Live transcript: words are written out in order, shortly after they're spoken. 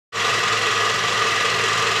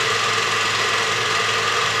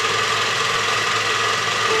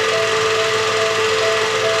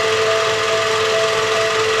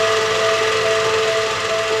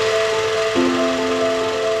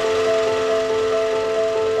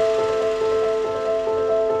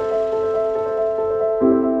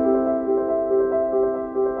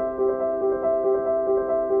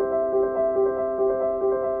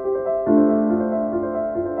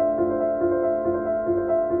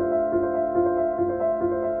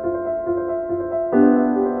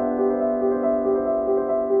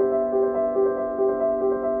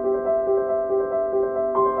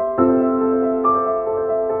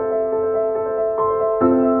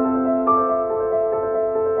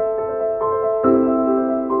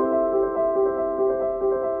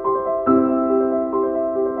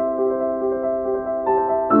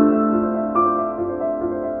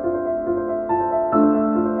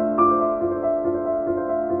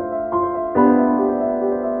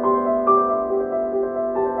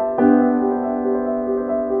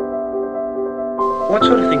What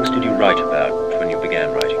sort of things did you write about when you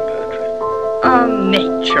began writing poetry?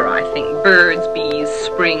 Nature, I think. Birds, bees,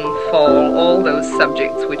 spring, fall, all those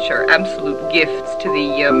subjects which are absolute gifts to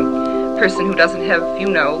the person who doesn't have,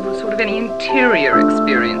 sort of any interior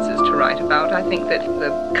experiences to write about. I think that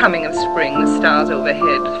the coming of spring, the stars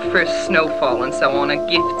overhead, first snowfall and so on are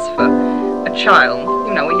gifts for a child,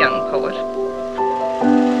 a young poet.